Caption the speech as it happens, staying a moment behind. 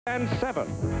And 7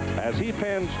 as he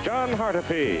pins John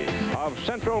Hartung of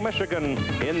Central Michigan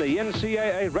in the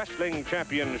NCAA Wrestling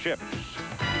Championships.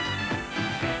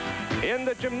 In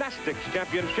the Gymnastics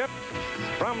Championship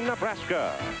from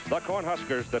Nebraska, the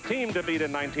Cornhuskers, the team to beat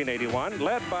in 1981,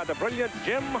 led by the brilliant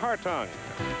Jim Hartung.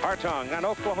 Hartung and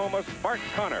Oklahoma's Bart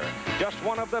Connor, just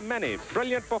one of the many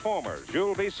brilliant performers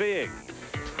you'll be seeing.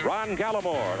 Ron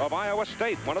Galimore of Iowa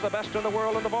State, one of the best in the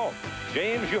world in the vault.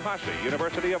 James Yuhashi,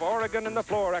 University of Oregon in the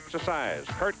floor exercise.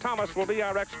 Kurt Thomas will be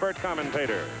our expert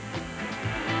commentator.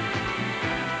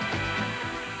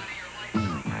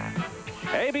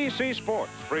 ABC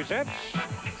Sports presents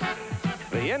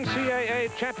the NCAA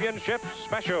Championship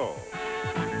Special,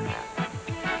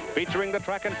 featuring the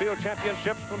track and field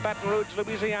championships from Baton Rouge,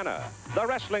 Louisiana, the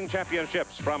wrestling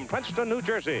championships from Princeton, New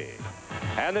Jersey,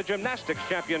 and the gymnastics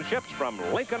championships from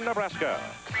Lincoln, Nebraska.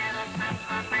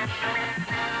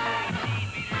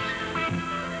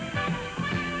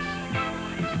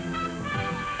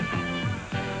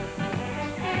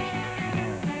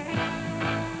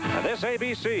 This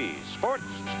ABC Sports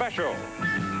Special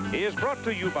is brought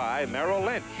to you by Merrill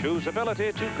Lynch, whose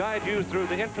ability to guide you through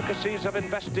the intricacies of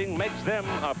investing makes them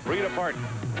a breed apart.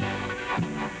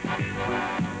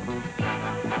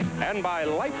 And by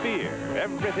light beer,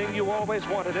 everything you always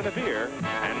wanted in a beer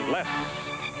and less.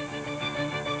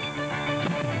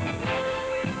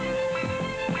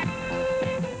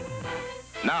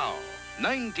 Now,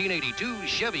 1982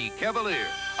 Chevy Cavalier,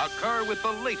 a car with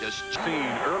the latest. Seen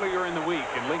earlier in the week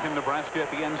in Lincoln, Nebraska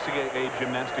at the NCAA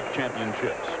Gymnastics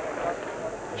Championships.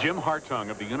 Jim Hartung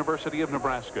of the University of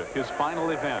Nebraska, his final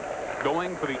event,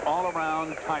 going for the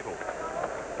all-around title.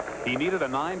 He needed a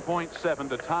 9.7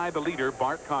 to tie the leader,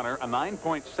 Bart Connor. A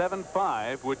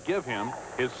 9.75 would give him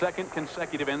his second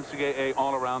consecutive NCAA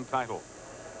all-around title.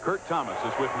 Kurt Thomas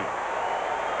is with me.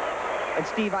 And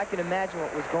Steve, I can imagine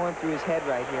what was going through his head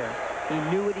right here. He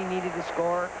knew what he needed to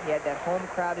score. He had that home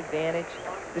crowd advantage.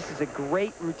 This is a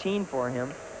great routine for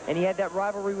him. And he had that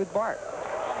rivalry with Bart.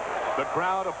 The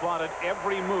crowd applauded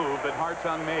every move that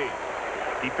Hartung made.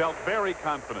 He felt very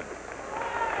confident.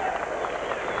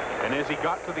 And as he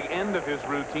got to the end of his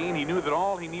routine, he knew that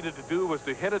all he needed to do was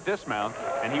to hit a dismount,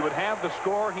 and he would have the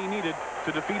score he needed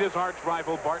to defeat his arch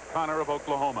rival, Bart Connor of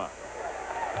Oklahoma.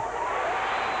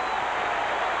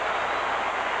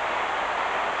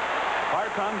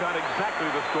 Hartung got exactly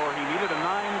the score he needed, a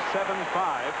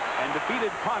 9.75, and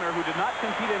defeated Connor, who did not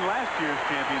compete in last year's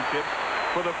championships,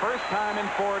 for the first time in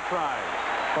 4 tries.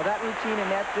 Well, that routine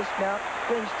and that dismount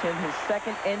clinched him his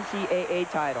second NCAA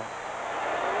title.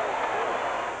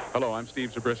 Hello, I'm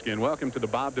Steve Zabriskie, and welcome to the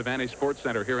Bob Devaney Sports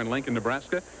Center here in Lincoln,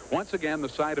 Nebraska. Once again, the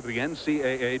site of the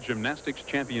NCAA Gymnastics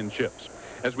Championships.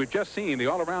 As we've just seen, the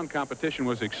all-around competition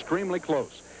was extremely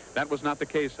close. That was not the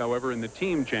case, however, in the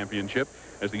team championship,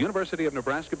 as the University of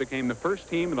Nebraska became the first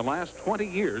team in the last 20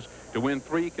 years to win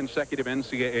 3 consecutive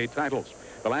NCAA titles.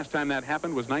 The last time that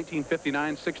happened was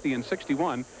 1959, 60, and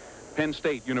 61, Penn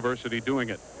State University doing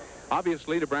it.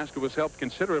 Obviously, Nebraska was helped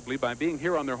considerably by being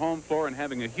here on their home floor and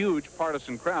having a huge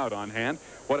partisan crowd on hand.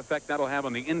 What effect that'll have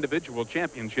on the individual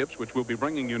championships, which we'll be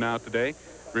bringing you now today,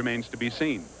 remains to be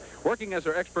seen. Working as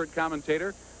our expert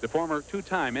commentator, the former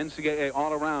 2-time NCAA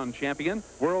all-around champion,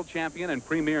 world champion, and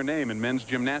premier name in men's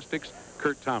gymnastics,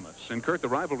 Kurt Thomas. And Kurt, the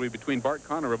rivalry between Bart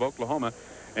Connor of Oklahoma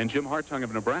and Jim Hartung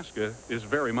of Nebraska is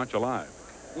very much alive.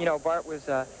 You know, Bart was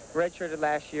redshirted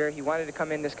last year. He wanted to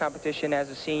come in this competition as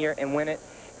a senior and win it,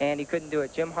 and he couldn't do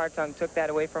it. Jim Hartung took that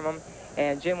away from him,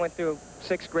 and Jim went through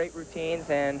 6 great routines,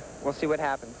 and we'll see what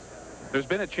happens. There's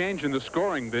been a change in the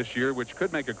scoring this year, which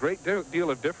could make a great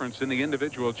deal of difference in the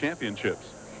individual championships.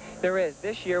 There is.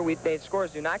 This year, the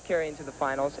scores do not carry into the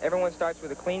finals. Everyone starts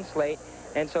with a clean slate,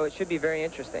 and so it should be very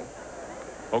interesting.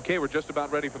 Okay, we're just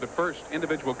about ready for the first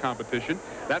individual competition.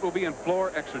 That will be in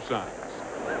floor exercise.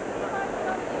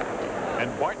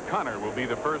 And Bart Connor will be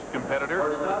the first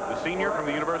competitor, the senior from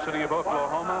the University of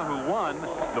Oklahoma, who won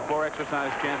the floor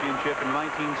exercise championship in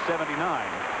 1979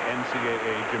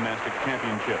 NCAA Gymnastics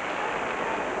Championship.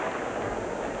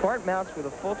 Bart mounts with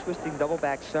a full twisting double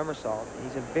back somersault.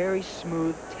 He's a very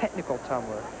smooth, technical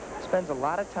tumbler. Spends a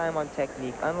lot of time on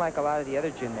technique, unlike a lot of the other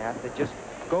gymnasts that just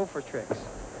go for tricks.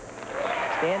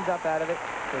 Stands up out of it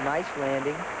for a nice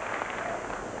landing.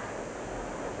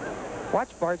 Watch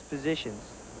Bart's positions.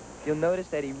 You'll notice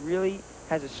that he really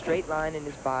has a straight line in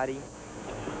his body,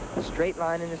 a straight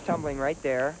line in his tumbling right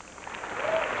there.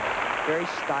 Very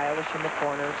stylish in the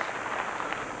corners.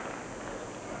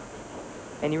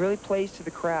 And he really plays to the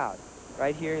crowd.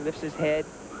 Right here, he lifts his head,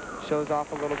 shows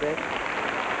off a little bit.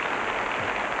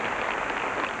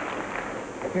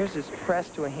 Here's his press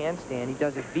to a handstand. He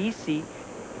does a V-seat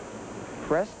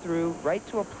press through right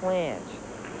to a planche.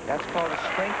 That's called a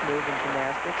strength move in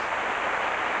gymnastics.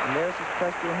 And there's his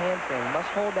press through handstand. He must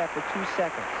hold that for 2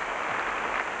 seconds.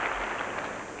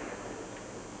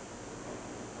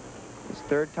 His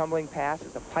third tumbling pass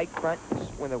is a pike front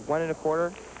with a 1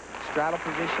 1/4 straddle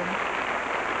position.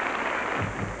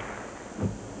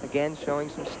 Again, showing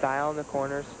some style in the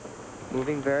corners,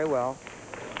 moving very well.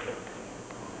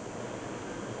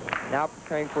 Now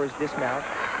preparing for his dismount.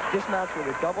 Dismounts with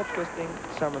a double twisting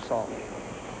somersault.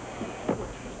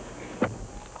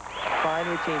 Fine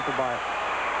routine for Bart.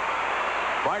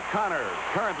 Bart Conner,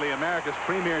 currently America's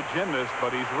premier gymnast,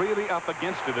 but he's really up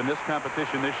against it in this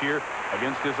competition this year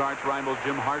against his arch rival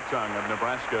Jim Hartung of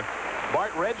Nebraska.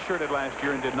 Bart redshirted last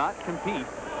year and did not compete,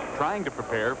 trying to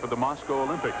prepare for the Moscow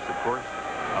Olympics. Of course,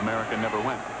 America never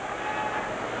went.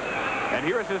 And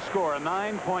here's his score, a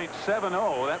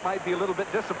 9.70. That might be a little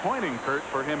bit disappointing, Kurt,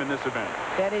 for him in this event.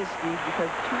 That is, Steve, because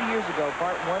 2 years ago,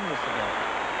 Bart won this event.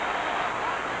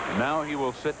 And now he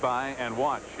will sit by and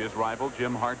watch his rival,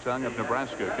 Jim Hartung of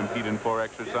Nebraska, compete in floor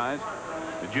exercise.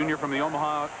 The junior from the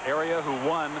Omaha area who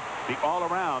won the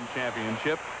all-around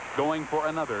championship, going for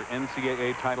another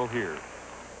NCAA title here.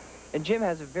 And Jim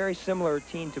has a very similar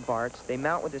routine to Bart's. They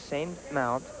mount with the same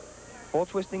mount, full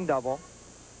twisting double.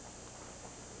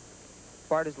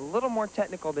 Bart is a little more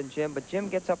technical than Jim, but Jim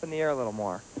gets up in the air a little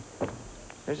more.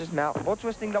 There's his mount, full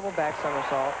twisting double back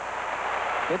somersault.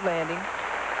 Good landing.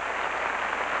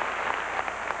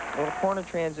 A little corner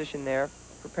transition there,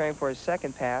 preparing for his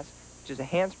second pass, which is a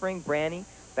handspring, Branny,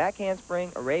 back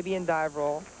handspring, Arabian dive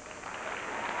roll,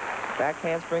 back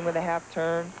handspring with a half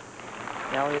turn.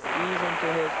 Now he'll ease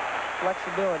into his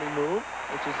flexibility move,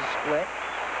 which is a split.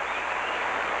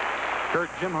 Kurt,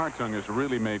 Jim Hartung has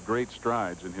really made great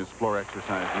strides in his floor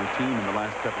exercise routine in the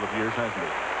last couple of years, hasn't he?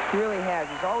 He really has.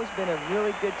 He's always been a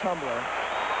really good tumbler,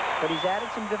 but he's added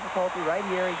some difficulty. Right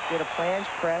here, he did a flange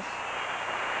press.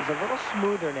 He's a little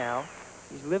smoother now.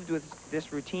 He's lived with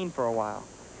this routine for a while.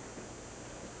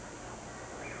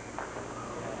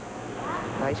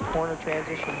 Nice corner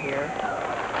transition here.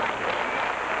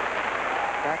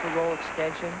 Backward roll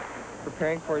extension,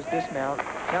 preparing for his dismount.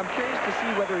 Now I'm curious to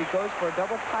see whether he goes for a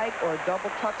double pike or a double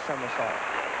tuck somersault.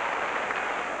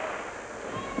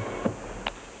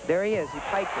 There he is, he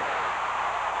piked it.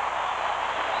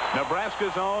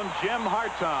 Nebraska's own Jim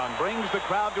Hartung brings the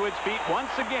crowd to its feet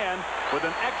once again with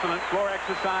an excellent floor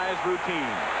exercise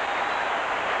routine.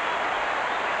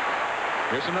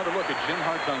 Here's another look at Jim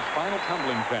Hartung's final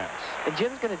tumbling pass. And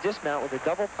Jim's going to dismount with a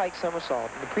double pike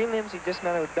somersault. In the prelims, he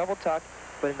dismounted with double tuck,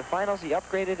 but in the finals, he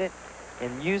upgraded it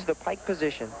and used the pike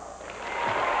position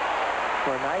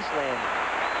for a nice landing.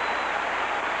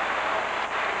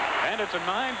 And it's a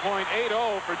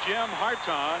 9.80 for Jim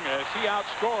Hartung as he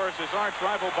outscores his arch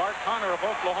rival Bart Conner of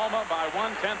Oklahoma by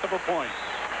 1/10 of a point.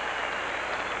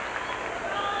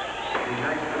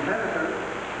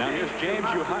 Now here's James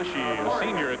Yuhashi, a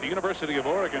senior at the University of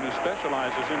Oregon who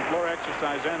specializes in floor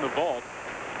exercise and the vault.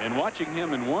 And watching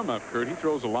him in warm-up, Kurt, he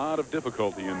throws a lot of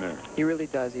difficulty in there. He really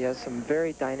does. He has some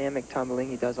very dynamic tumbling.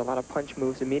 He does a lot of punch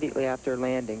moves immediately after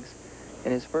landings.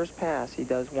 In his first pass, he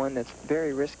does one that's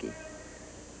very risky.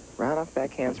 Round off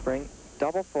back handspring,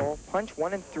 double full, punch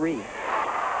 1 and 3.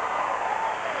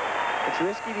 It's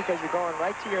risky because you're going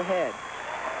right to your head.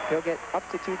 He'll get up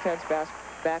to 2/10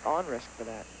 back on risk for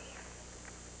that.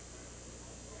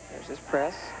 There's his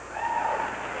press.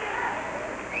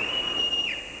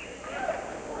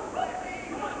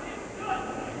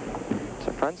 It's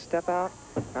a front step out,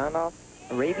 round off,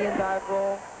 Arabian dive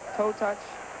roll, toe touch,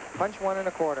 punch 1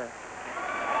 1/4.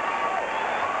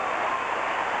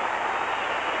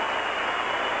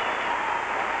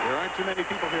 There aren't too many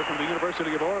people here from the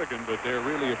University of Oregon, but they're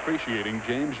really appreciating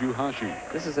James Yuhashi.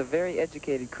 This is a very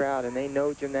educated crowd, and they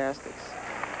know gymnastics.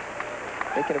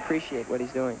 They can appreciate what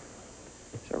he's doing.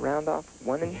 So round off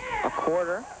 1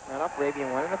 1/4, round off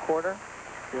Arabian 1 1/4,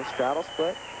 do a straddle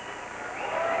split.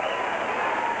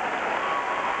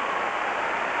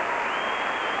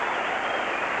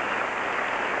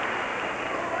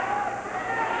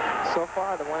 So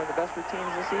far, one of the best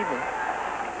routines this evening.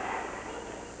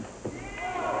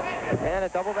 And a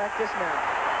double back dismount.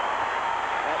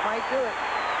 That might do it.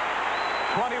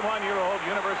 21-year-old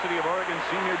University of Oregon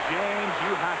senior James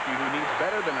Yuhashi, who needs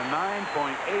better than a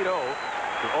 9.80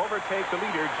 to overtake the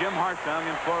leader, Jim Hartung,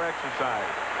 in floor exercise.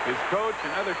 His coach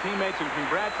and other teammates in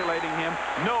congratulating him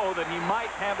know that he might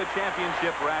have the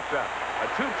championship wrapped up. A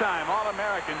two-time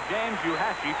All-American James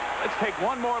Yuhashi. Let's take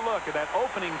one more look at that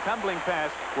opening tumbling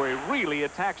pass where he really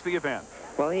attacks the event.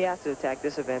 Well, he has to attack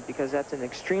this event because that's an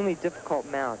extremely difficult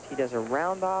mount. He does a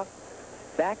round off,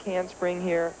 back handspring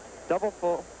here, double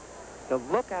full, the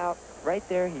lookout, right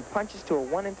there, he punches to a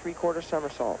 1 3/4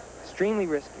 somersault. Extremely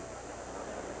risky.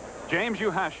 James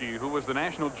Yuhashi, who was the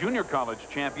national junior college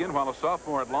champion while a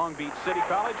sophomore at Long Beach City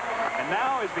College, and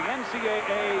now is the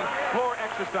NCAA floor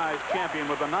exercise champion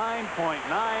with a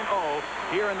 9.90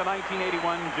 here in the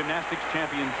 1981 Gymnastics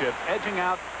Championships, edging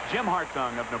out Jim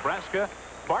Hartung of Nebraska.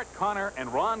 Bart Connor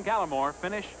and Ron Galimore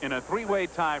finish in a three-way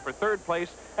tie for third place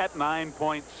at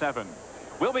 9.7.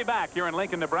 We'll be back here in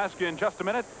Lincoln, Nebraska in just a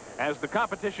minute as the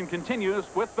competition continues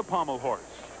with the pommel horse.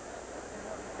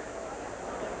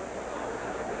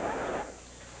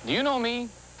 Do you know me?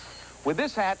 With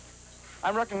this hat,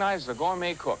 I'm recognized as a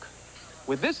gourmet cook.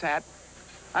 With this hat,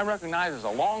 I'm recognized as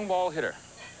a long ball hitter.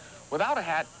 Without a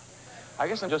hat, I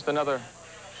guess I'm just another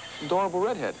adorable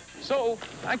redhead. So,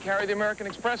 I carry the American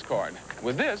Express card.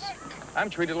 With this, I'm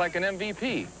treated like an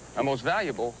MVP, a most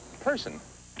valuable person.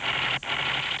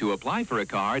 To apply for a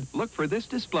card, look for this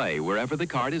display wherever the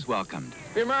card is welcomed.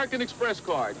 The American Express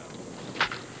card.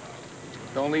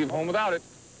 Don't leave home without it.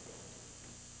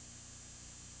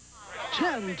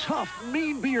 10 tough,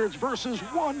 mean beards versus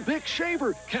one Bic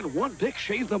shaver. Can one Bic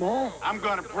shave them all? I'm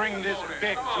going to bring this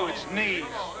Bic to its knees.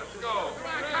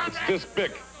 It's this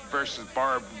Bic Versus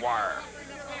barbed wire.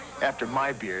 After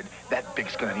my beard, that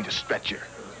Bic's going to need a stretcher.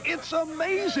 It's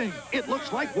amazing. It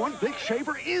looks like one Bic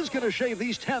shaver is going to shave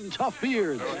these 10 tough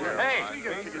beards. Hey,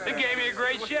 they gave me a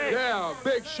great shave. Yeah,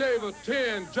 Bic shaver,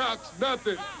 10, jocks,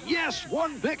 nothing. Yes,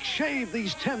 one Bic shave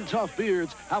these 10 tough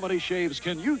beards. How many shaves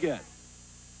can you get?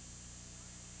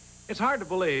 It's hard to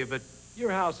believe, but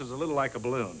your house is a little like a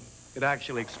balloon. It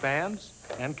actually expands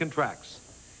and contracts.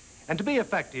 And to be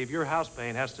effective, your house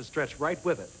paint has to stretch right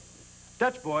with it.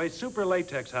 Dutch Boy's Super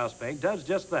Latex house paint does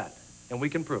just that, and we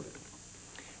can prove it.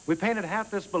 We painted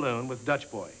half this balloon with Dutch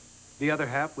Boy, the other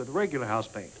half with regular house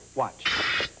paint. Watch.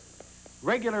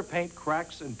 Regular paint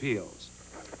cracks and peels.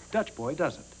 Dutch Boy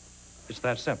doesn't. It's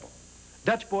that simple.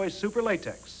 Dutch Boy's Super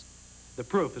Latex. The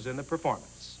proof is in the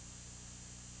performance.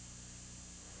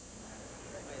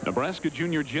 Nebraska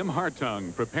junior Jim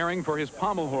Hartung preparing for his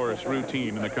pommel horse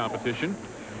routine in the competition.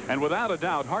 And without a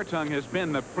doubt, Hartung has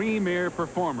been the premier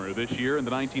performer this year in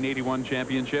the 1981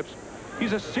 championships.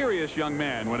 He's a serious young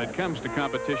man when it comes to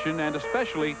competition, and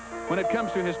especially when it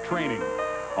comes to his training.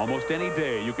 Almost any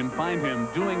day you can find him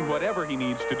doing whatever he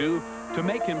needs to do to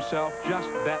make himself just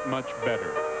that much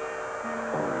better.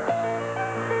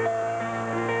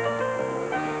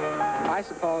 I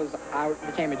suppose I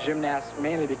became a gymnast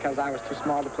mainly because I was too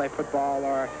small to play football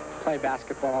or play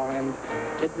basketball, and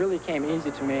it really came easy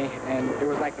to me, and it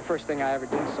was like the first thing I ever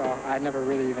did, so I never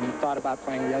really even thought about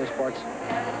playing the other sports.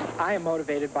 I am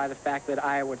motivated by the fact that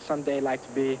I would someday like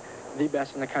to be the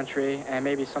best in the country and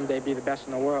maybe someday be the best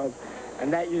in the world,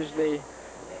 and that usually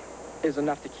is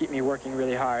enough to keep me working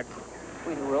really hard.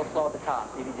 Squeeze it real slow at the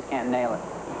top, see if you just can't nail it.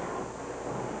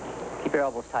 Keep your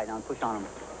elbows tight now and push on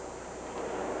them.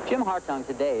 Jim Hartung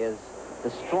today is the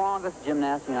strongest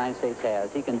gymnast the United States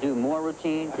has. He can do more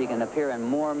routines, he can appear in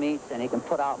more meets, and he can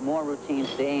put out more routines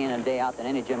day in and day out than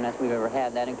any gymnast we've ever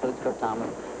had. That includes Kurt Thomas,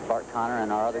 Bart Connor,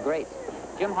 and our other greats.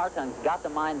 Jim Hartung's got the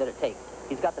mind that it takes.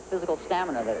 He's got the physical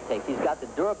stamina that it takes. He's got the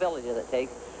durability that it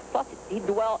takes. Plus, he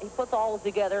puts all this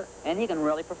together, and he can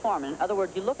really perform. In other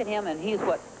words, you look at him, and he's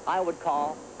what I would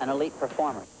call an elite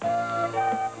performer.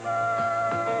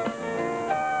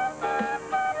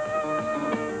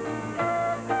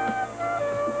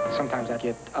 Sometimes I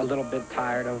get a little bit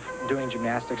tired of doing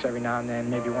gymnastics every now and then,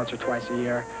 maybe once or twice a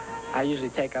year. I usually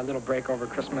take a little break over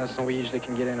Christmas, and we usually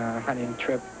can get in a hunting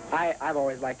trip. I've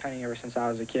always liked hunting ever since I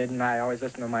was a kid, and I always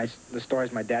listen to the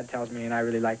stories my dad tells me, and I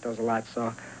really like those a lot,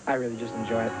 so I really just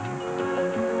enjoy it.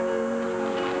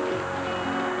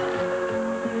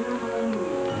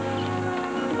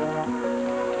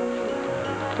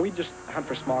 We just hunt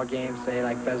for small game, say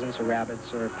like pheasants or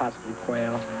rabbits or possibly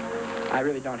quail. I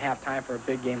really don't have time for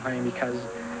big game hunting because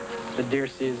the deer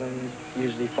season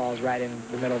usually falls right in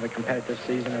the middle of the competitive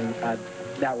season, and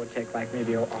that would take like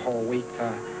maybe a whole week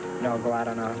to, go out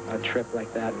on a trip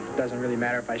like that. It doesn't really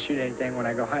matter if I shoot anything when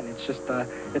I go hunting. It's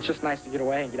just nice to get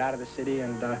away and get out of the city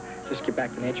and just get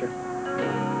back to nature.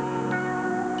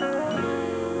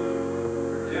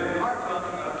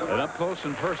 An up-close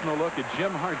and personal look at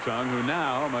Jim Hartung, who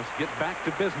now must get back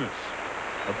to business.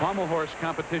 A pommel horse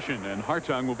competition, and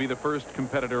Hartung will be the first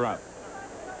competitor up.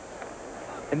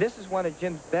 And this is one of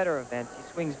Jim's better events. He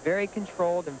swings very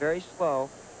controlled and very slow,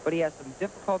 but he has some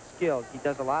difficult skills. He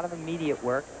does a lot of immediate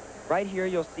work. Right here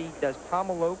you'll see he does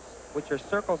pommel loops, which are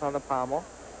circles on the pommel.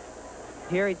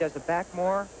 Here he does a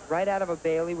backmore right out of a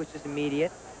Bailey, which is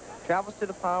immediate. Travels to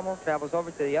the pommel, travels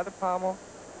over to the other pommel,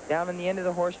 down on the end of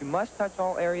the horse. You must touch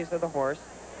all areas of the horse.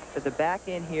 There's a back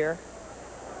in here.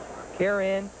 Care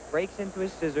in, breaks into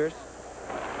his scissors.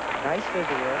 Nice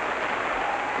scissor work.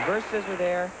 Reverse scissor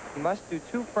there. He must do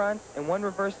 2 fronts and 1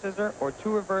 reverse scissor, or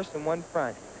 2 reverse and 1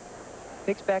 front.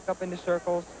 Picks back up into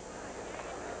circles.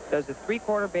 Does a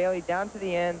 3/4 Bailey down to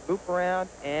the end, loop around,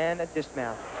 and a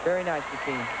dismount. Very nice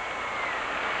routine.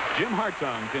 Jim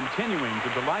Hartung continuing to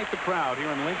delight the crowd here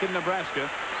in Lincoln, Nebraska.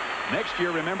 Next year,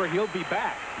 remember, he'll be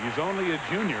back. He's only a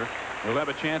junior. He'll have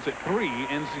a chance at 3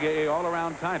 NCAA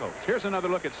all-around titles. Here's another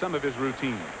look at some of his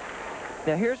routine.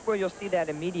 Now here's where you'll see that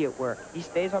immediate work. He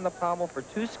stays on the pommel for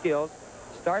 2 skills.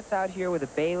 Starts out here with a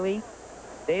Bailey.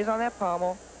 Stays on that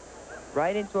pommel.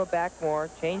 Right into a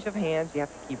Backmore. Change of hands. You have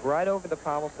to keep right over the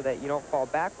pommel so that you don't fall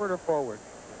backward or forward.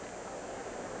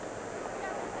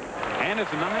 And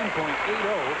it's a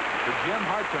 9.80 for Jim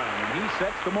Hartung, and he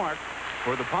sets the mark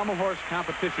for the pommel horse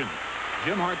competition.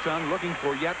 Jim Hartung looking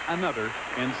for yet another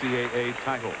NCAA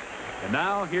title. And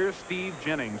now here's Steve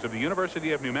Jennings of the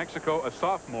University of New Mexico, a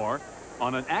sophomore,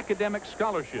 on an academic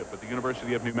scholarship at the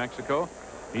University of New Mexico.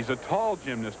 He's a tall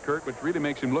gymnast, Kurt, which really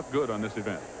makes him look good on this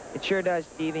event. It sure does,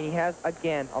 Steve, and he has,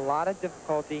 again, a lot of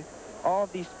difficulty. All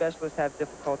of these specialists have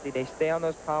difficulty. They stay on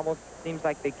those pommels. It seems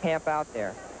like they camp out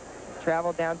there.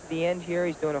 Travel down to the end here.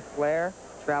 He's doing a flare,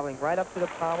 traveling right up to the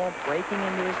pommel, breaking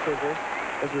into his scissors.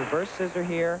 There's a reverse scissor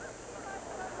here,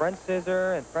 front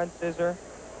scissor and front scissor.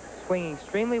 Swinging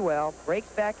extremely well, breaks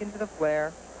back into the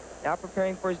flare. Now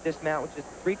preparing for his dismount, which is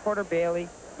 3/4 Bailey,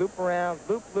 loop around,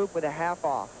 loop, loop with a half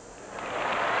off.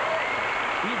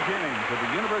 Steve Jennings of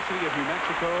the University of New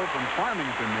Mexico from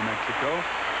Farmington, New Mexico,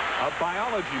 a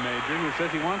biology major who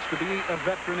says he wants to be a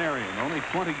veterinarian. Only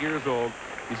 20 years old.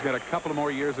 He's got a couple of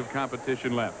more years of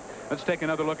competition left. Let's take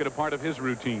another look at a part of his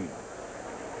routine.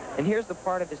 And here's the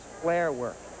part of his flare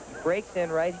work. He breaks in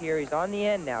right here. He's on the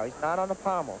end now. He's not on the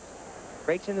pommels.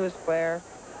 Breaks into his flare.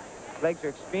 Legs are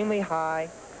extremely high.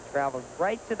 Travels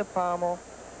right to the pommel.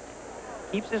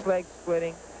 Keeps his legs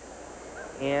splitting.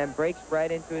 And breaks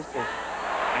right into his scissors.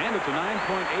 And it's a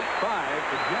 9.85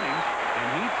 for Jennings. And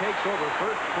he takes over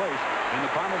first place in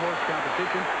the pommel horse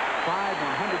competition.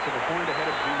 5/100ths of a point ahead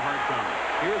of Jim Hartung.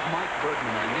 Here's Mike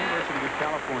Bergman of the University of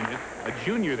California, a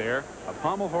junior there, a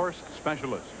pommel horse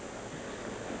specialist.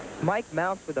 Mike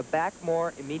mounts with a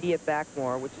Backmore, immediate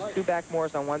Backmore, which is 2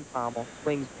 Backmores on 1 pommel.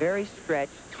 Swings very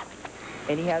stretched.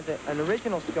 And he has an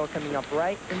original skill coming up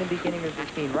right in the beginning of his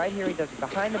routine. Right here, he does a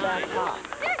behind the back hop.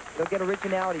 He'll get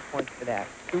originality points for that.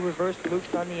 2 reverse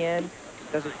loops on the end.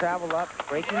 Does a travel up,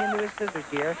 breaking into his scissors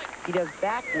here. He does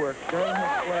back work during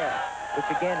his flare,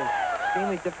 which again is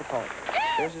extremely difficult.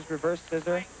 There's his reverse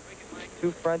scissor,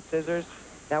 2 front scissors.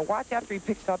 Now watch after he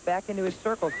picks up back into his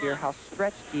circles here how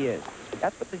stretched he is.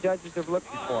 That's what the judges are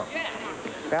looking for.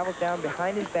 Travels down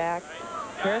behind his back,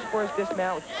 prepares for his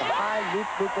dismount, which is a high loop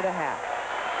loop with a half.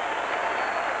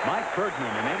 Mike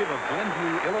Bergman, a native of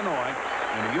Glenview, Illinois,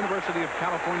 and the University of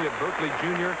California at Berkeley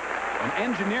Jr., an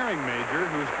engineering major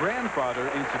whose grandfather,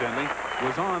 incidentally,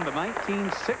 was on the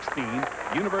 1916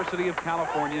 University of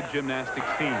California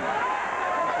gymnastics team.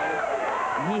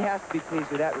 And he has to be pleased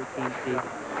with that routine, Steve.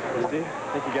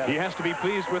 He has to be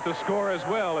pleased with the score as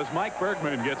well, as Mike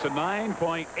Bergman gets a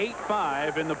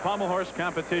 9.85 in the pommel horse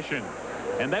competition.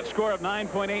 And that score of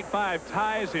 9.85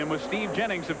 ties him with Steve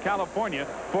Jennings of California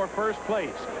for first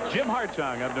place. Jim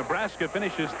Hartung of Nebraska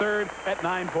finishes 3rd at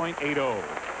 9.80.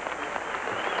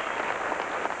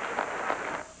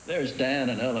 There's Dan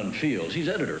and Ellen Fields. He's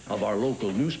editor of our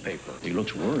local newspaper. He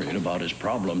looks worried about his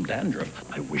problem dandruff.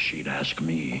 I wish he'd ask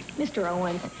me. Mr.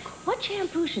 Owens, what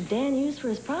shampoo should Dan use for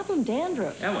his problem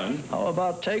dandruff? Ellen, how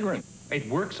about Tegrin? It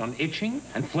works on itching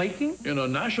and flaking? In a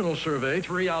national survey,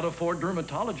 3 out of 4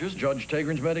 dermatologists judge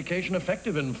Tegrin's medication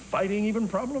effective in fighting even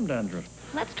problem dandruff.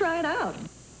 Let's try it out.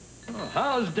 Oh,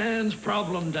 how's Dan's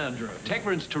problem dandruff?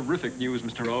 Tegrin's terrific news,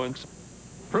 Mr. Owens.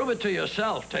 Prove it to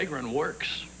yourself. Tegrin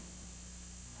works.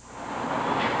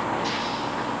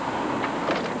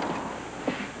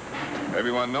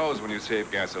 Everyone knows when you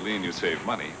save gasoline, you save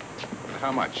money. But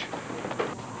how much?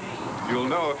 You'll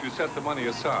know if you set the money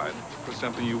aside for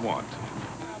something you want.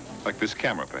 Like this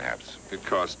camera, perhaps. It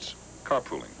costs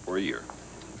carpooling for a year.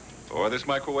 Or this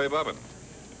microwave oven.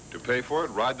 To pay for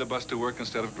it, ride the bus to work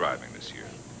instead of driving this year.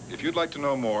 If you'd like to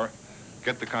know more,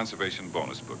 get the Conservation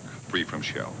Bonus Book, free from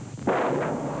Shell.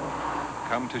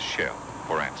 Come to Shell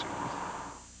for answers.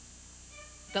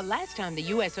 The last time the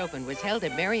U.S. Open was held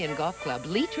at Marion Golf Club,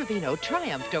 Lee Trevino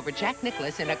triumphed over Jack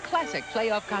Nicklaus in a classic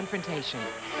playoff confrontation.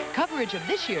 Coverage of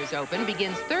this year's Open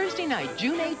begins Thursday night,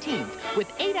 June 18th,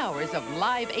 with 8 hours of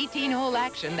live 18-hole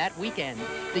action that weekend.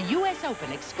 The U.S.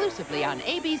 Open exclusively on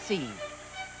ABC.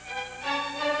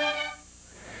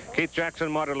 Keith Jackson,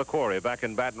 Marty LaCourre back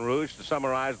in Baton Rouge to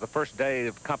summarize the first day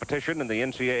of competition in the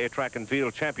NCAA Track and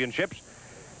Field Championships.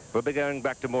 We'll be going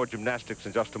back to more gymnastics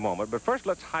in just a moment. But first,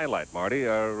 let's highlight, Marty,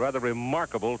 a rather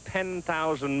remarkable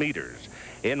 10,000 meters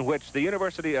in which the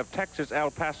University of Texas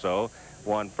El Paso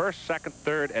won first, second,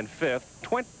 third, and fifth,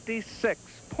 26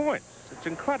 points. It's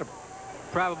incredible.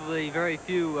 Probably very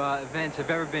few events have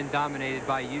ever been dominated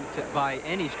by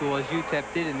any school as UTEP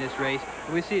did in this race.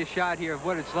 And we see a shot here of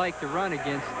what it's like to run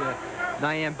against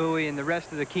Nyam Bowie and the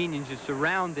rest of the Kenyans are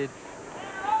surrounded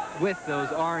with those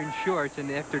orange shorts,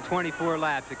 and after 24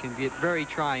 laps it can get very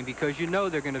trying because you know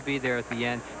they're going to be there at the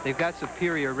end. They've got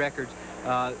superior records,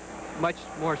 much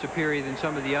more superior than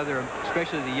some of the other,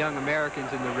 especially the young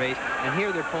Americans in the race, and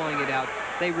here they're pulling it out.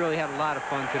 They really had a lot of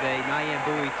fun today. Nyam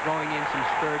Bowie throwing in some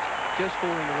spurts, just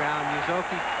fooling around.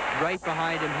 Yuzuki right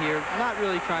behind him here, not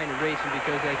really trying to race him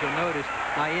because, as you'll notice,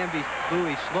 Nyam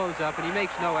Bowie slows up and he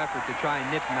makes no effort to try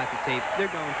and nip him at the tape. They're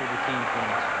going for the team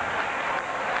points.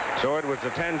 So it was a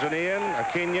Tanzanian, a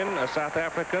Kenyan, a South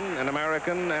African, an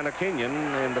American, and a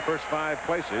Kenyan in the first 5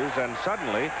 places, and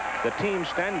suddenly the team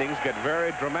standings get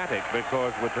very dramatic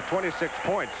because with the 26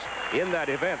 points in that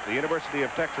event, the University of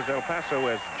Texas El Paso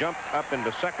has jumped up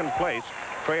into second place,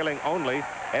 trailing only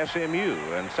SMU.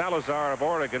 And Salazar of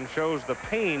Oregon shows the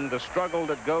pain, the struggle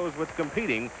that goes with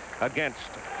competing against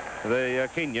the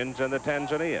Kenyans and the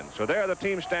Tanzanians. So there are the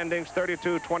team standings,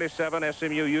 32-27,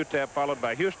 SMU, UTEP, followed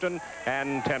by Houston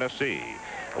and Tennessee.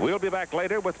 We'll be back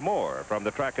later with more from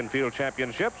the Track and Field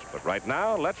Championships, but right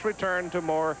now, let's return to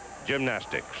more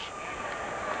gymnastics.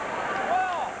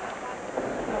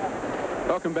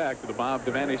 Welcome back to the Bob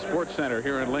Devaney Sports Center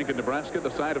here in Lincoln, Nebraska, the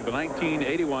site of the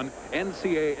 1981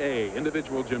 NCAA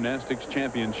Individual Gymnastics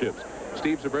Championships.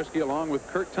 Steve Zabriskie along with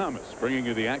Kurt Thomas bringing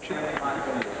you the action.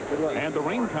 And the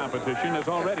ring competition has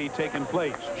already taken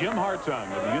place. Jim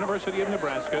Hartung of the University of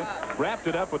Nebraska wrapped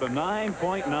it up with a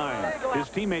 9.9. His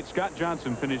teammate Scott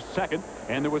Johnson finished second,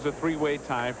 and there was a 3-way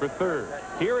tie for third.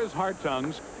 Here is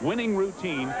Hartung's winning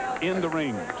routine in the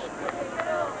rings.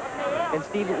 And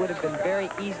Steve, it would have been very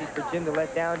easy for Jim to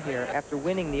let down here after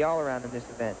winning the all-around in this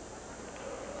event.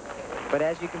 But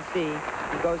as you can see,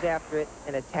 he goes after it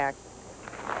and attacks.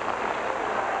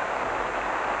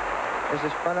 There's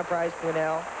his front uprise to an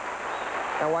L.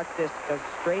 Now watch this. Does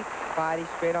straight body,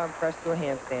 straight arm press to a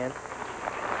handstand.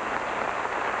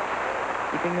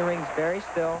 Keeping the rings very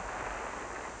still.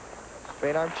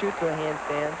 Straight arm shoot to a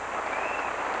handstand.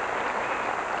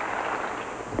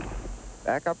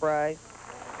 Back up rise.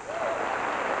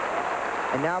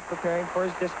 And now preparing for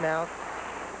his dismount.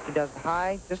 He does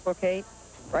high, dislocate,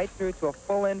 right through to a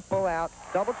full in, full out,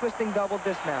 double twisting, double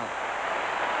dismount.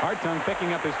 Hartung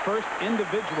picking up his first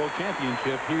individual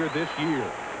championship here this year.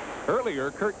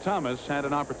 Earlier, Kurt Thomas had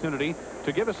an opportunity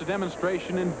to give us a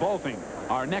demonstration in vaulting,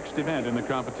 our next event in the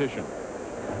competition.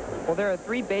 Well, there are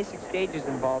 3 basic stages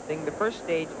in vaulting. The first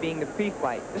stage being the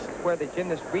pre-flight. This is where the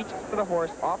gymnast reaches for the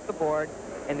horse off the board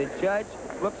and the judge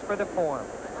looks for the form.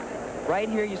 Right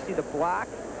here you see the block,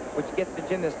 which gets the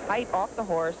gymnast height off the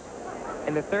horse,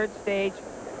 and the third stage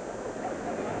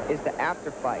is the after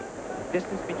flight,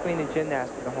 distance between the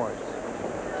gymnast and the horse.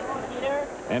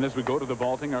 And as we go to the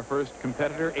vaulting, our first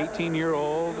competitor,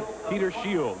 18-year-old Peter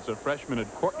Shields, a freshman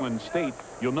at Cortland State.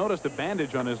 You'll notice the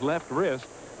bandage on his left wrist.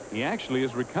 He actually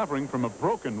is recovering from a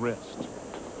broken wrist.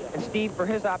 And Steve, for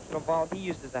his optional vault, he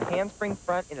uses a handspring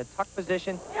front in a tuck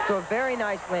position to a very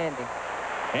nice landing.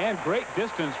 And great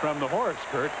distance from the horse,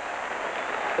 Kurt.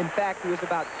 In fact, he was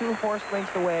about 2 horse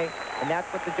lengths away, and that's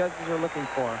what the judges are looking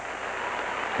for.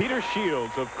 Peter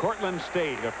Shields of Cortland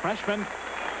State, a freshman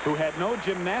who had no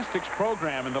gymnastics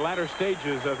program in the latter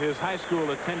stages of his high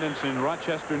school attendance in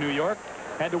Rochester, New York,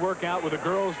 had to work out with a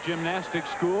girls' gymnastics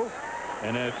school,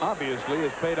 and it obviously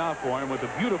has paid off for him with a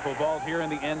beautiful vault here in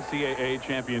the NCAA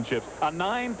Championships. A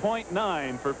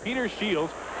 9.9 for Peter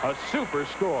Shields, a super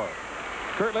score.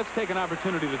 Kurt, let's take an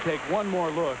opportunity to take one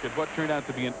more look at what turned out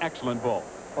to be an excellent vault.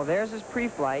 Well, there's his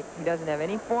pre-flight. He doesn't have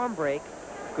any form break.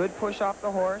 Good push off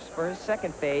the horse for his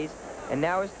second phase. And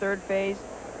now his third phase,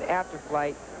 the after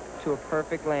flight to a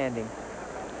perfect landing.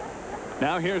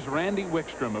 Now here's Randy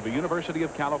Wickstrom of the University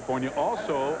of California,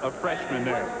 also a freshman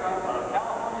there.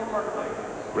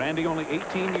 Randy, only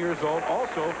 18 years old,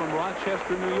 also from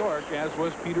Rochester, New York, as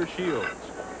was Peter Shields.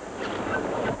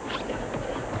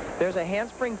 There's a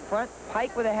handspring front,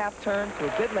 pike with a half turn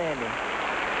to a good landing.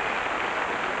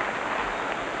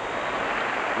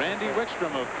 Randy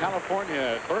Wickstrom of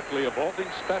California at Berkeley, a vaulting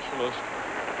specialist,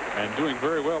 and doing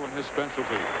very well in his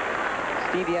specialty.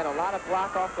 Stevie had a lot of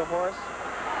block off the horse.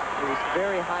 He was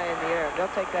very high in the air.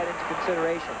 They'll take that into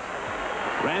consideration.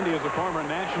 Randy is a former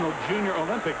national junior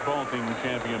Olympic vaulting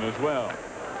champion as well.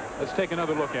 Let's take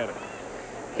another look at it.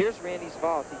 Here's Randy's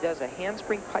vault. He does a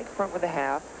handspring pike front with a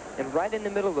half, and right in the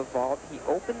middle of the vault, he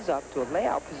opens up to a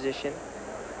layout position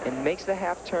and makes the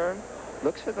half turn,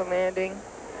 looks for the landing.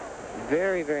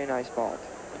 Very, very nice vault.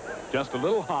 Just a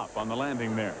little hop on the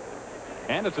landing there.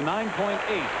 And it's a 9.8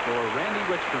 for Randy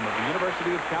Wickstrom of the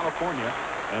University of California,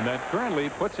 and that currently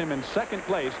puts him in second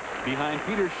place behind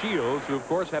Peter Shields, who of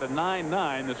course had a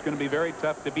 9.9 that's going to be very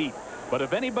tough to beat. But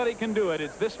if anybody can do it,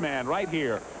 it's this man right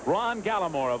here, Ron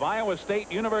Galimore of Iowa State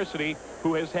University,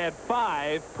 who has had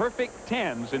 5 perfect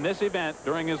 10s in this event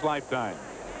during his lifetime.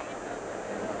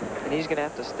 And he's going to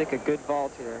have to stick a good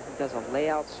vault here. He does a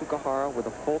layout Sukahara with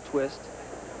a full twist,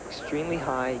 extremely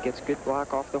high. He gets good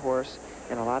block off the horse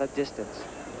and a lot of distance.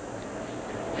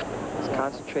 He's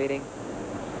concentrating.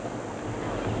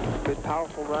 Good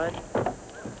powerful run.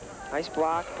 Nice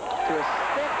block to a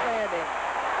stick landing.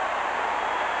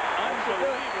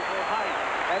 Unbelievable height.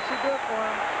 That should do it for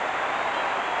him.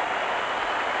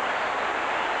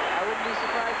 I wouldn't be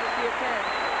surprised to see a 10.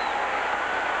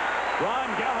 Ron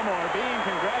Galimore being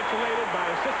congratulated by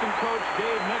assistant coach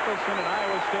Dave Nicholson at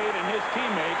Iowa State and his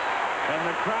teammates. And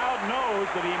the crowd knows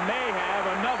that he may have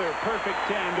another perfect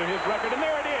 10 to his record. And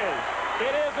there it is.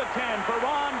 It is a 10 for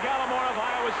Ron Galimore of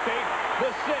Iowa State,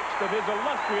 the 6th of his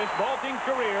illustrious vaulting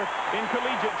career in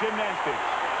collegiate gymnastics.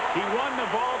 He won the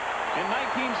vault in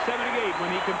 1978 when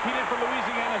he competed for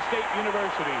Louisiana State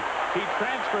University. He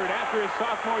transferred after his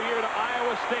sophomore year to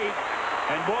Iowa State.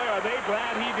 And boy, are they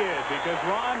glad he did, because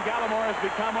Ron Galimore has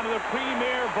become one of the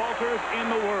premier vaulters in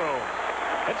the world.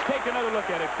 Let's take another look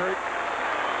at it, Kurt.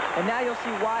 And now you'll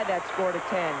see why that scored a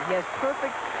 10. He has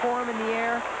perfect form in the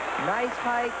air, nice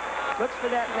height, looks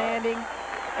for that landing,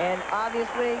 and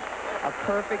obviously a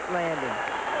perfect landing.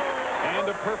 And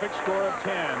a perfect score of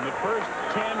 10. The first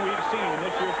 10 we've seen in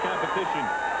this year's competition.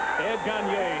 Ed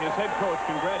Gagne, his head coach,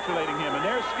 congratulating him. And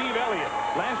there's Steve Elliott,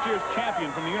 last year's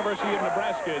champion from the University of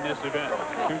Nebraska in this event,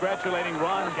 congratulating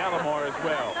Ron Galimore as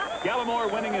well.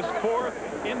 Galimore winning his 4th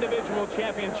individual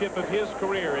championship of his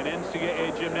career in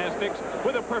NCAA gymnastics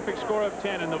with a perfect score of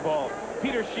 10 in the vault.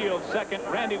 Peter Shields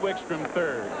 2nd, Randy Wickstrom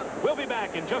 3rd. We'll be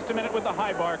back in just a minute with the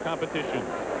high bar competition.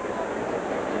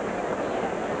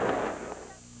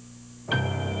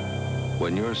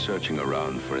 When you're searching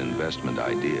around for investment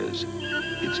ideas,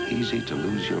 it's easy to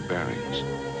lose your bearings.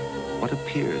 What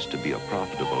appears to be a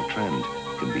profitable trend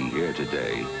can be here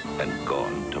today and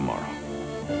gone tomorrow.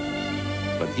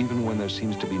 But even when there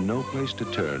seems to be no place to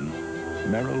turn,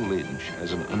 Merrill Lynch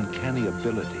has an uncanny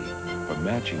ability for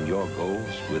matching your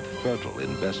goals with fertile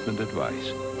investment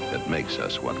advice that makes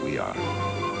us what we are.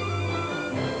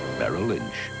 Merrill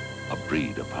Lynch, a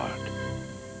breed apart.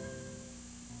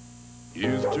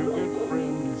 Here's two good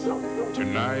friends.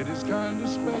 Tonight is kind of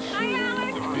special. Hi,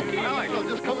 Alex. Alex, I'm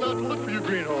just coming out to look for you,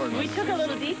 greenhorns. We took a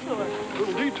little detour.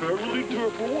 Little detour? Little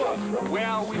detour for what?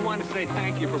 Well, we want to say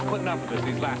thank you for putting up with us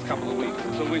these last couple of weeks.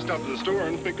 So we stopped at the store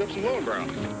and picked up some loan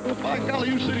ground. Well, by golly,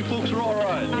 you city folks are all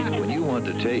right. When you want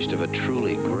the taste of a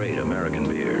truly great American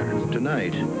beer,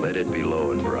 tonight, let it be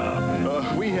low and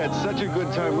brown. We had such a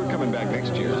good time. We're coming back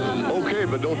next year. Okay,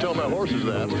 but don't tell my horses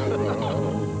that.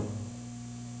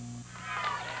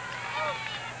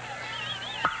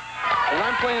 When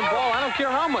I'm playing ball, I don't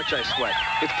care how much I sweat.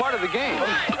 It's part of the game.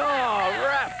 Oh,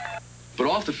 rap. But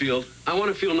off the field, I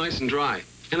want to feel nice and dry,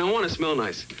 and I want to smell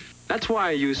nice. That's why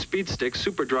I use Speed Stick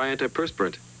Super Dry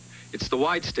Antiperspirant. It's the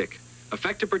wide stick,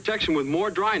 effective protection with more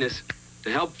dryness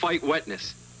to help fight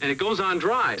wetness. And it goes on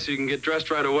dry, so you can get dressed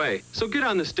right away. So get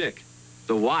on the stick,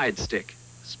 the wide stick.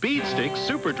 Speed Stick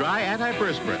Super Dry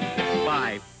Antiperspirant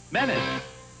by Menace.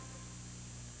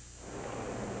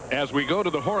 As we go to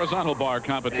the horizontal bar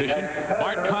competition,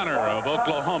 Bart Connor of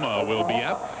Oklahoma will be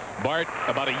up. Bart,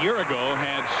 about a year ago,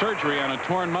 had surgery on a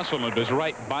torn muscle of his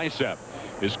right bicep.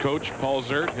 His coach, Paul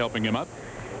Zert, helping him up.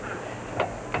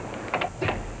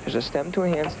 There's a stem to a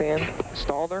handstand,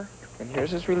 Stalder, and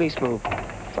here's his release move.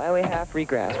 Flyway half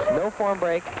regrasp, no form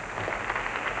break.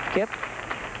 Kip.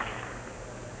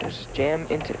 There's jam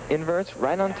into inverts,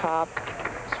 right on top.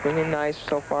 Swinging nice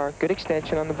so far. Good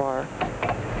extension on the bar.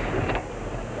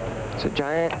 It's a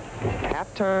giant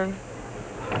half turn.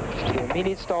 The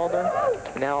immediate Stalder.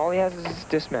 Now all he has is his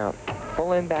dismount.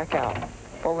 Full in, back out.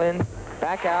 Full in,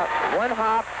 back out. One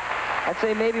hop. I'd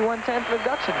say maybe 1/10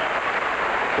 reduction.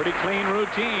 Pretty clean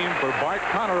routine for Bart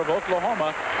Connor of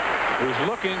Oklahoma, who's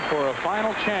looking for a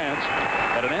final chance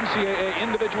at an NCAA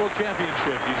individual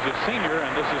championship. He's a senior,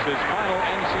 and this is his final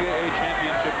NCAA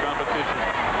championship competition.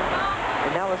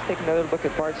 And Now let's take another look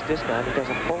at Bart's dismount. He does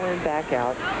a full in, back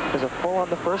out, does a full on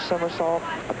the first somersault,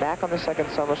 a back on the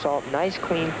second somersault, nice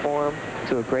clean form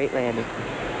to a great landing.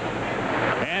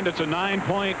 And it's a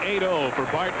 9.80 for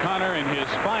Bart Connor in his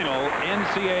final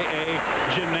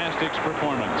NCAA gymnastics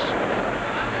performance.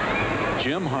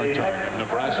 Jim Hartung of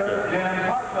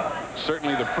Nebraska,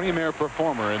 certainly the premier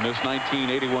performer in this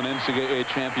 1981 NCAA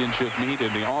championship meet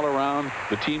in the all-around,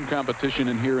 the team competition,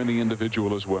 and here in the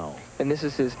individual as well. And this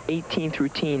is his 18th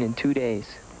routine in 2 days.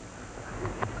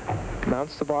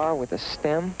 Mounts the bar with a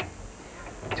stem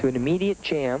to an immediate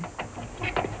jam,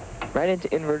 right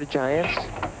into inverted giants.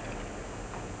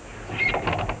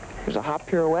 There's a hop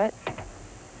pirouette,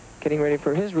 getting ready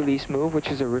for his release move, which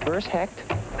is a reverse hecht.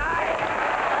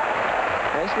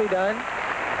 Nicely done.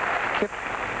 Kip,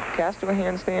 cast to a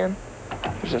handstand.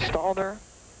 There's a stalder.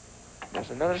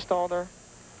 There's another stalder.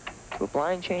 To a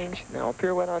blind change. Now a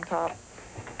pirouette on top.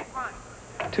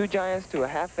 2 giants to a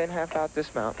half in, half out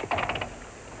dismount. A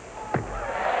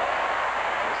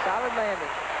solid landing.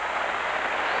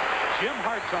 Jim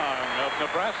Hartung of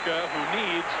Nebraska, who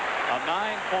needs a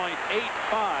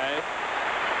 9.85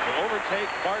 to overtake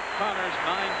Bart Connor's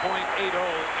 9.80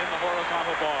 in the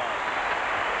horizontal bar.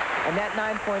 And that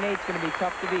 9.8 is going to be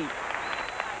tough to beat.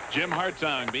 Jim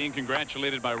Hartung being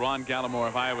congratulated by Ron Galimore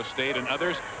of Iowa State and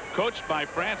others, coached by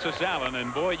Francis Allen,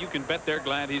 and boy, you can bet they're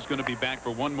glad he's going to be back for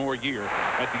one more year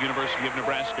at the University of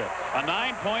Nebraska. A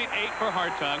 9.8 for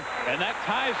Hartung, and that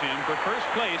ties him for first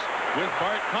place with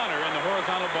Bart Connor in the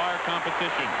horizontal bar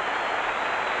competition.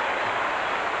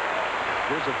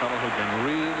 Here's a fellow who can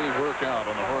really work out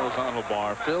on the horizontal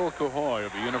bar. Phil Cahoy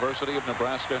of the University of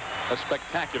Nebraska, a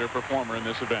spectacular performer in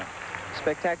this event.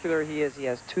 Spectacular he is. He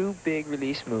has 2 big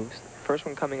release moves. The first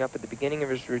one coming up at the beginning of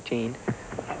his routine.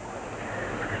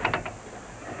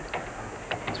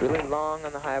 It's really long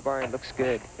on the high bar and looks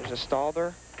good. There's a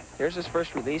stalder. Here's his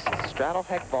first release. It's a straddle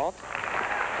hecht vault.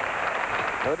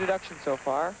 No deduction so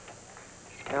far.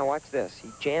 Now watch this.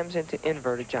 He jams into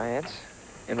inverted giants.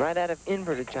 And right out of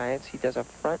inverted giants, he does a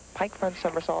pike front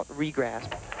somersault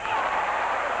regrasp.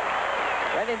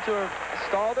 Right into a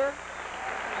stalder,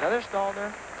 another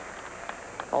stalder.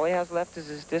 All he has left is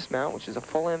his dismount, which is a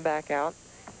full in, back out.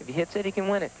 If he hits it, he can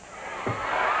win it. I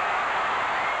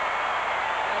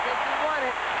think he won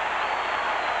it.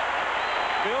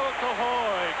 Phil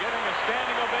Cahoy getting a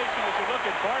standing ovation as you look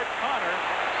at Bart Connor,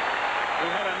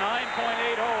 who had a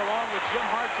 9.80 along with Jim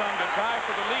Hartung to tie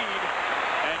for the lead.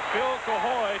 And Phil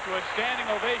Cahoy, to a standing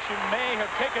ovation, may have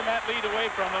taken that lead away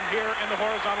from him here in the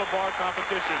horizontal bar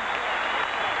competition.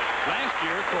 Last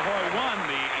year, Cahoy won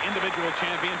the individual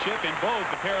championship in both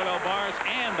the parallel bars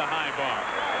and the high bar.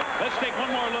 Let's take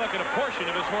one more look at a portion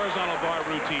of his horizontal bar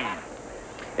routine.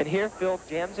 And here Phil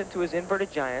jams into his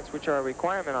inverted giants, which are a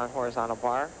requirement on horizontal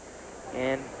bar.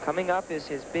 And coming up is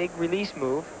his big release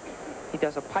move. He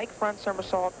does a pike front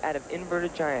somersault out of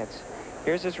inverted giants.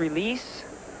 Here's his release.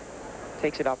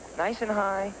 Takes it up nice and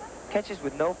high, catches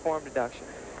with no form deduction.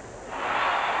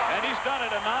 And he's done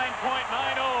it, a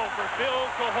 9.90 for Phil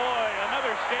Cahoy.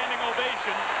 Another standing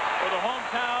ovation for the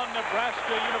hometown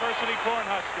Nebraska University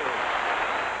Cornhuskers.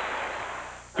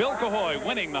 Phil Cahoy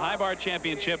winning the high bar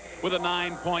championship with a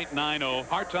 9.90.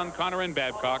 Hartung, Connor, and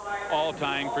Babcock all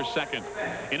tying for second.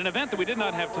 In an event that we did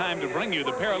not have time to bring you,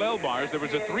 the parallel bars, there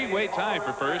was a 3-way tie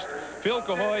for first. Phil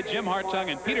Cahoy, Jim Hartung,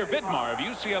 and Peter Vidmar of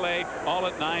UCLA all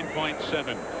at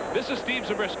 9.7. This is Steve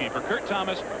Zabriskie for Kurt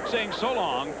Thomas saying so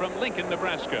long from Lincoln,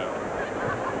 Nebraska.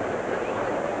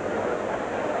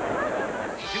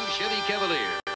 Chevy Cavalier.